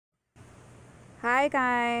Hi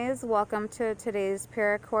guys, welcome to today's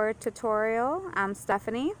Paracord tutorial. I'm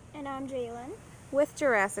Stephanie. And I'm Jalen. With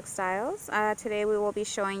Jurassic Styles. Today we will be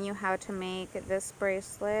showing you how to make this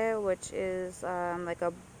bracelet, which is like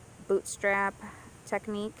a bootstrap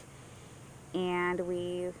technique, and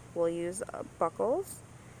we will use buckles.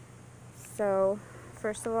 So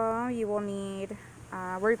first of all, you will need,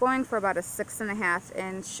 we're going for about a 6.5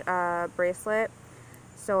 inch bracelet.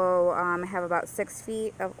 So I have about 6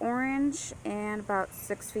 feet of orange and about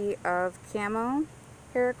 6 feet of camo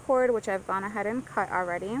paracord, which I've gone ahead and cut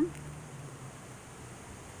already.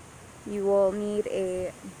 You will need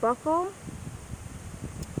a buckle. You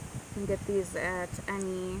can get these at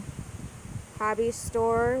any hobby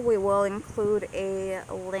store. We will include a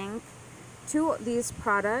link to these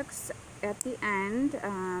products at the end,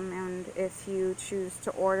 and if you choose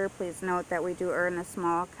to order, please note that we do earn a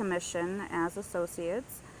small commission as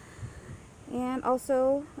associates. And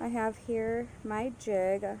also I have here my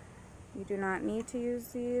jig. You do not need to use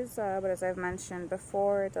these, but as I've mentioned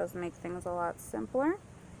before, it does make things a lot simpler.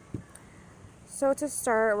 So to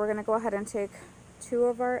start, we're going to go ahead and take 2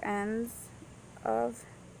 of our ends of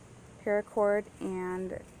paracord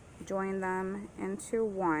and join them into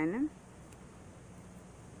one.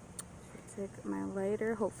 Take my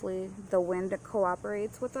lighter. Hopefully the wind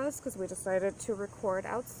cooperates with us because we decided to record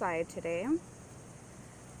outside today.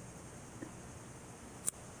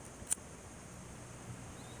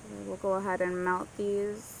 So we'll go ahead and melt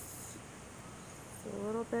these a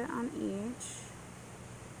little bit on each.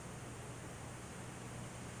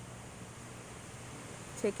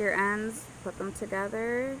 Take your ends, put them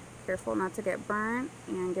together, careful not to get burnt,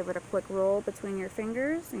 and give it a quick roll between your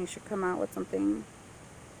fingers, and you should come out with something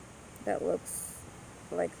that looks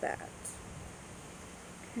like that.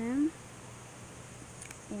 Okay.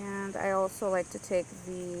 And I also like to take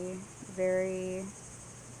the very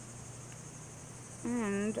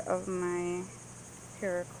end of my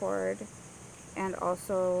paracord and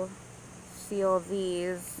also seal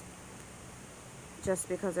these, just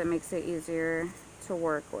because it makes it easier to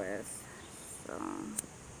work with. So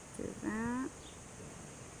do that.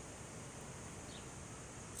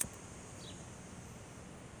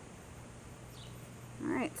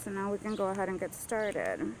 Alright, so now we can go ahead and get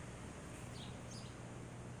started.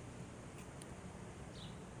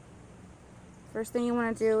 First thing you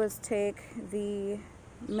want to do is take the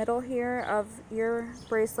middle here of your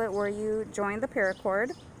bracelet where you join the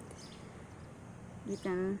paracord. You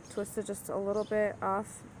can twist it just a little bit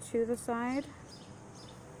off to the side.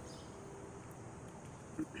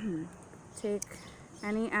 Take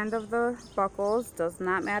any end of the buckles, does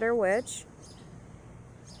not matter which.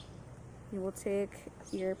 You will take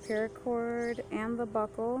your paracord and the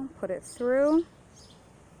buckle, put it through,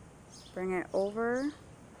 bring it over,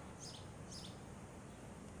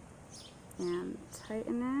 and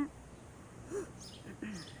tighten it.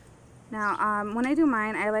 Now, when I do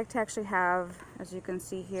mine, I like to actually have, as you can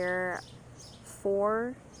see here,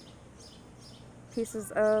 4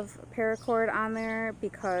 pieces of paracord on there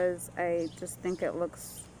because I just think it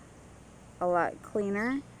looks a lot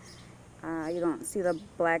cleaner. You don't see the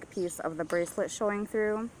black piece of the bracelet showing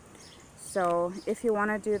through. So if you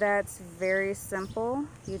want to do that, it's very simple.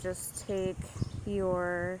 You just take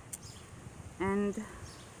your end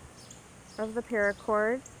of the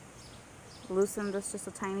paracord, loosen this just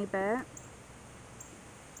a tiny bit,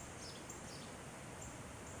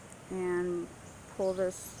 and pull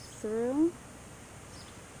this through.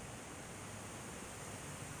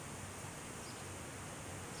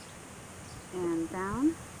 And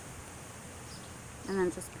down, and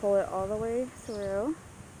then just pull it all the way through.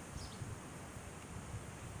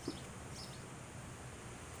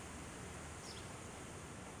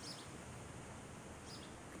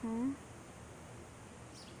 Okay.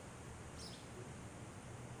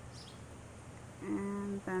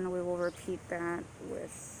 And then we will repeat that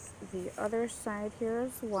with the other side here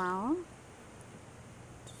as well.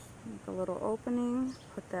 Just make a little opening,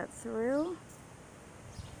 put that through,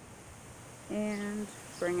 and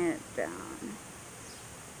bring it down.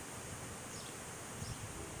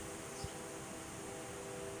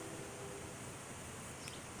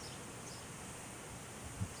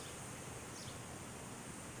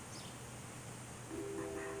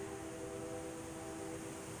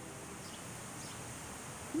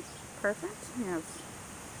 Perfect. You have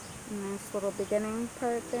a nice little beginning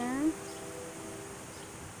part there.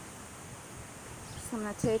 So I'm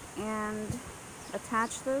going to take and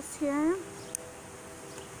attach this here.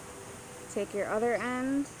 Take your other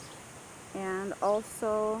end and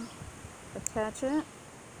also attach it.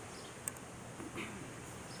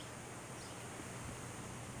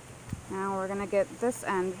 Now we're gonna get this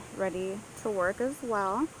end ready to work as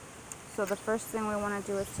well. So the first thing we want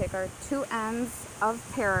to do is take our 2 ends of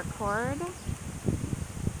paracord.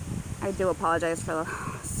 I do apologize for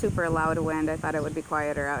the super loud wind. I thought it would be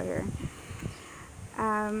quieter out here.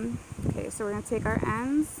 Okay, so we're gonna take our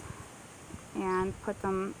ends and put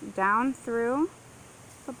them down through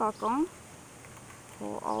the buckle.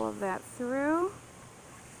 Pull all of that through.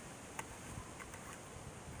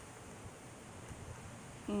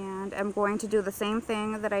 And I'm going to do the same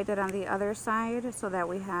thing that I did on the other side so that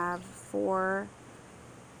we have 4,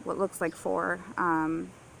 what looks like 4,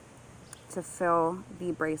 to fill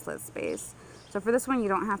the bracelet space. So for this one you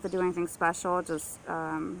don't have to do anything special, just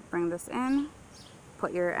bring this in,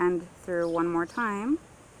 put your end through one more time,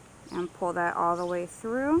 and pull that all the way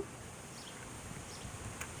through.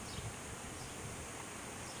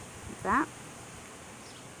 Like that.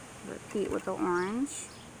 Repeat with the orange.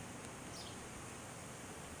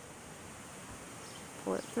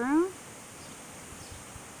 Pull it through.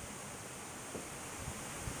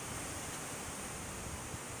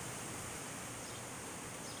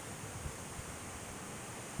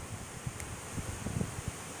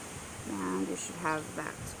 And you should have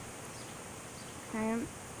that. Okay,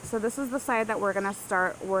 so this is the side that we're going to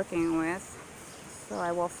start working with. So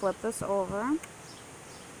I will flip this over.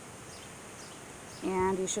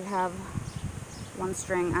 And you should have 1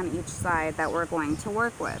 string on each side that we're going to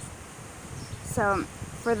work with. So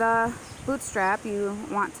for the bootstrap, you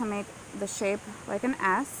want to make the shape like an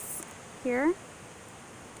S here.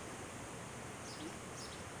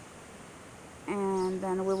 And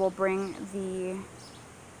then we will bring the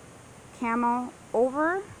camel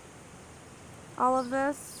over all of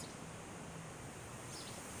this,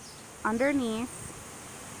 underneath,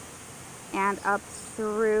 and up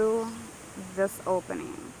through this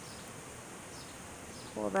opening.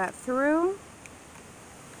 Pull that through.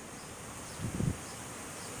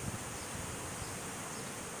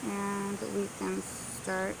 And we can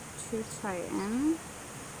start to tighten.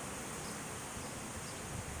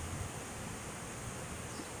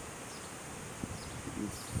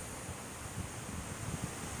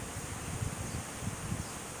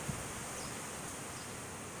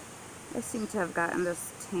 I seem to have gotten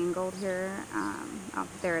this tangled here. Oh,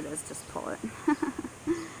 there it is, just pull it.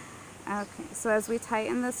 Okay, so as we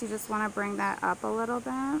tighten this, you just want to bring that up a little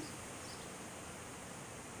bit.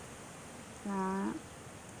 That.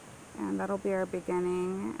 And that'll be our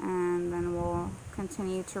beginning, and then we'll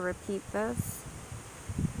continue to repeat this.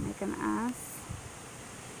 Make an S.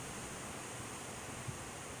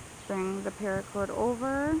 Bring the paracord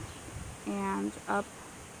over and up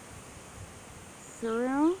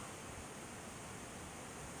through.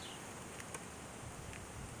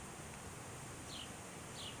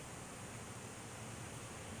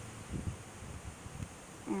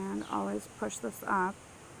 And always push this up.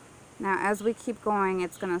 Now as we keep going,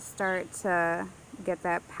 it's going to start to get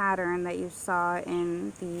that pattern that you saw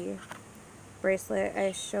in the bracelet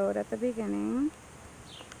I showed at the beginning.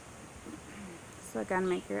 So again,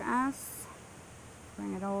 make your S,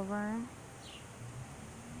 bring it over,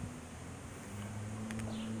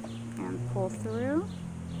 and pull through.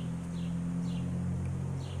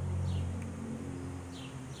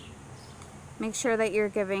 Make sure that you're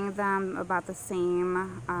giving them about the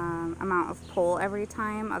same amount of pull every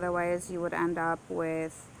time, otherwise you would end up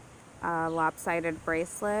with a lopsided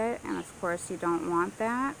bracelet, and of course you don't want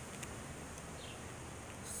that.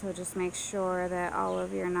 So just make sure that all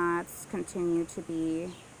of your knots continue to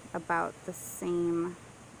be about the same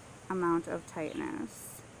amount of tightness.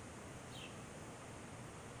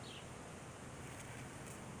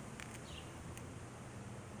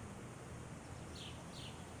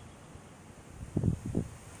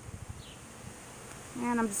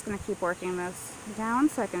 And I'm just going to keep working this down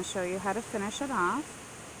so I can show you how to finish it off.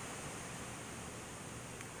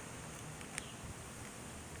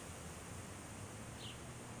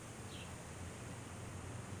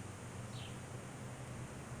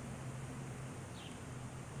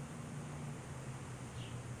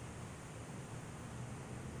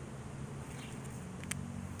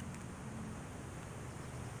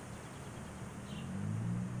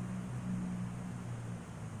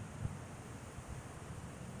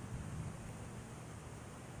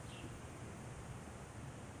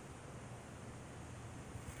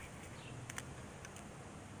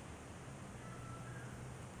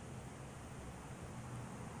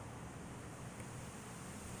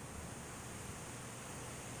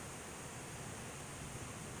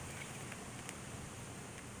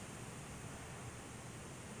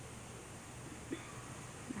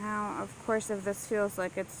 Now, of course, if this feels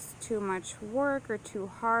like it's too much work or too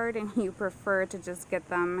hard and you prefer to just get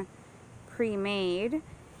them pre-made,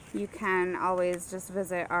 you can always just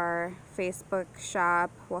visit our Facebook shop.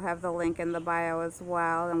 We'll have the link in the bio as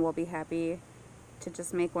well, and we'll be happy to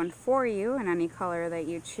just make one for you in any color that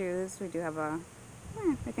you choose. We do have I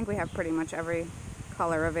think we have pretty much every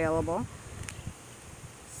color available.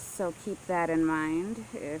 So keep that in mind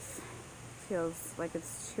if it feels like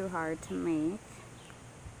it's too hard to make.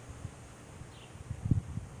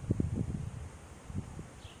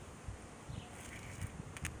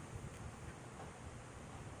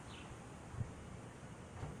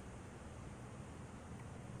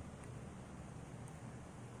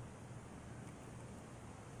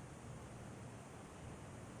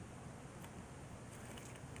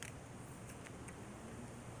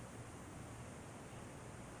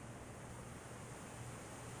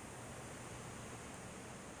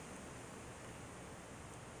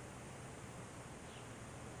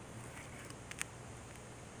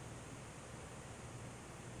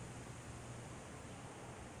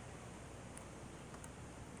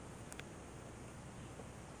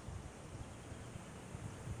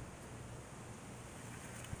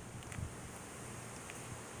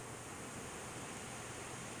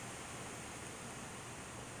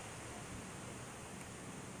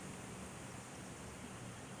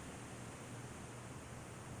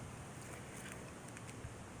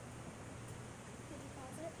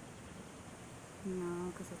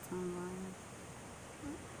 No, because it's online.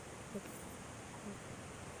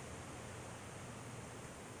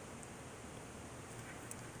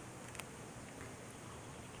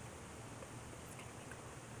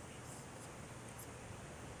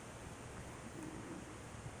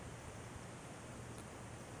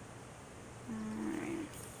 Alright,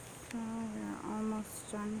 so we're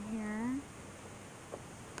almost done here.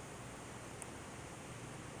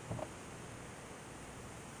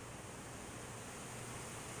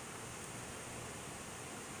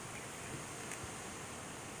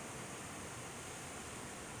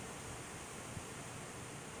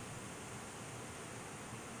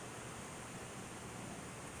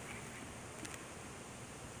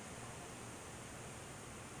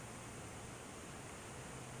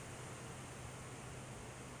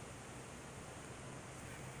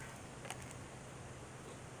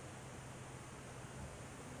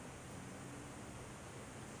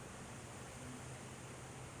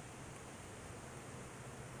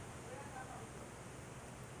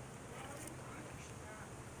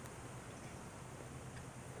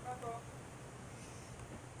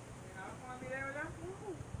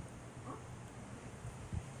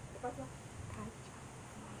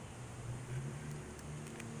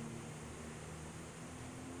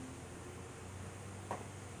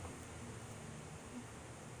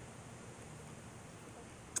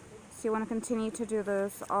 So you want to continue to do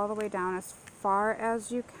this all the way down as far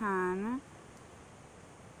as you can,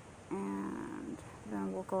 and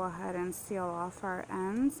then we'll go ahead and seal off our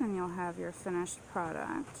ends and you'll have your finished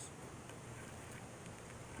product.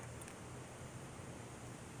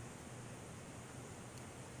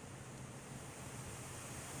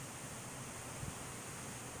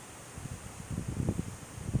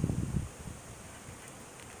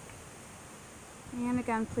 And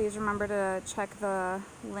again, please remember to check the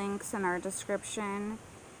links in our description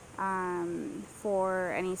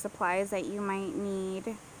for any supplies that you might need.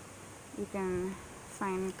 You can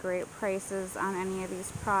find great prices on any of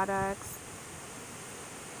these products.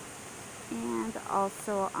 And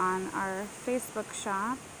also on our Facebook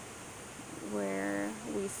shop, where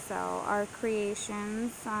we sell our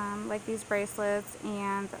creations, like these bracelets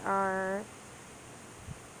and our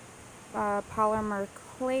polymer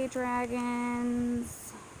clay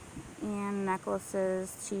dragons and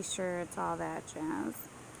necklaces, t-shirts, all that jazz.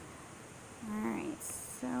 Alright,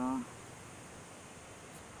 so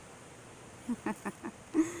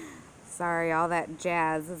sorry, all that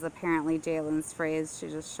jazz is apparently Jalen's phrase. She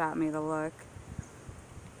just shot me the look.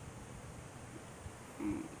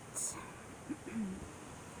 Alright.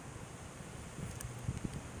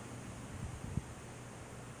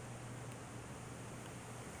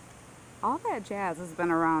 All that jazz has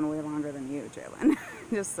been around way longer than you, Jalen.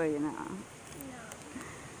 Just so you know. No.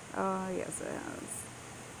 Oh, yes it has.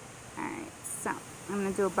 Alright, so I'm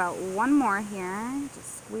going to do about one more here.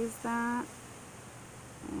 Just squeeze that.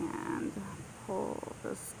 And pull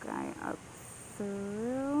this guy up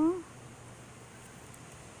through.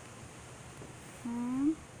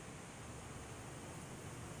 Okay.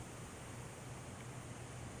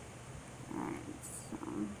 Alright, so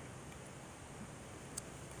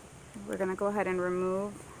we're going to go ahead and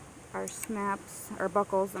remove our snaps, or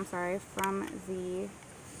buckles, I'm sorry, from the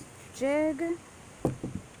jig.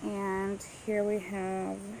 And here we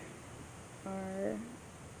have our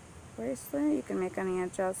bracelet. You can make any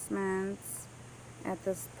adjustments at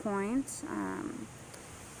this point.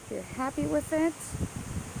 If you're happy with it,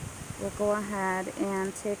 we'll go ahead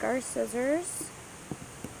and take our scissors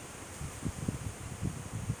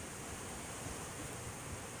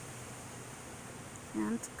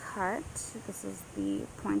and cut. This is the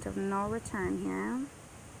point of no return here.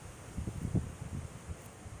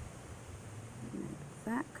 Make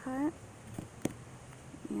that cut.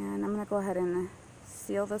 And I'm going to go ahead and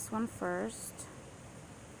seal this one first.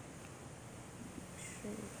 Make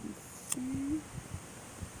sure you can see.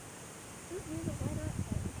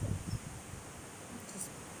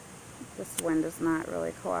 This wind is not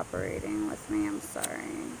really cooperating with me, I'm sorry.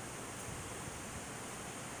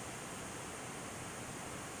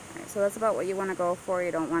 Alright, so that's about what you want to go for.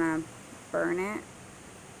 You don't want to burn it.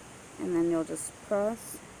 And then you'll just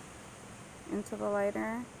press into the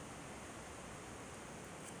lighter.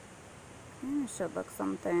 Okay, it should look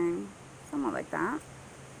somewhat like that.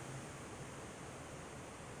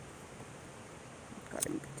 Go ahead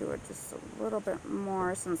and do it just a little bit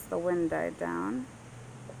more since the wind died down.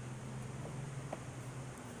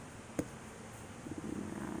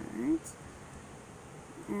 Alright.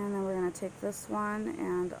 And then we're going to take this one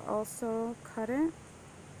and also cut it.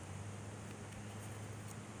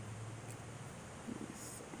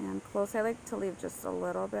 And close. I like to leave just a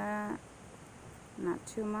little bit, not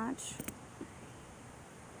too much.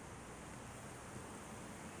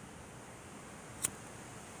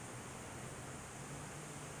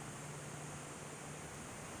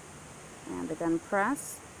 And again,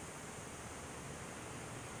 press.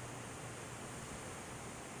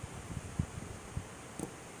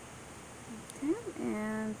 Okay,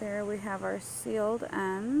 and there we have our sealed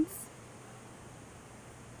ends.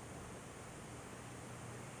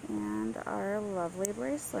 And our lovely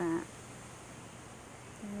bracelet.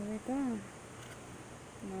 There we go.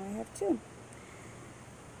 Now I have two.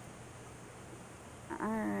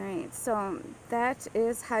 Alright, so that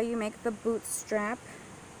is how you make the bootstrap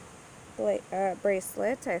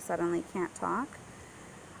bracelet. I suddenly can't talk.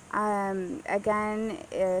 Again,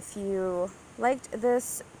 if you liked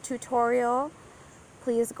this tutorial,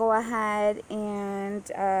 please go ahead and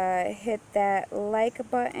hit that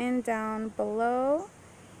like button down below.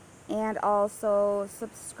 And also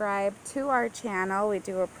subscribe to our channel. We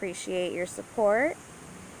do appreciate your support.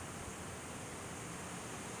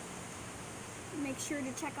 Make sure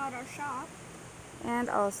to check out our shop. And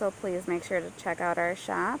also please make sure to check out our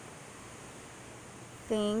shop.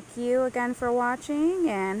 Thank you again for watching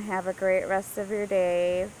and have a great rest of your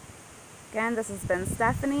day. Again, this has been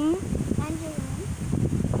Stephanie. And Jalen.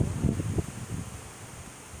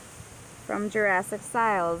 From Jurassic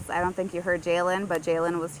Styles. I don't think you heard Jalen, but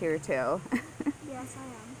Jalen was here too. Yes, I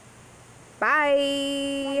am.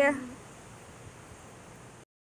 Bye! Bye.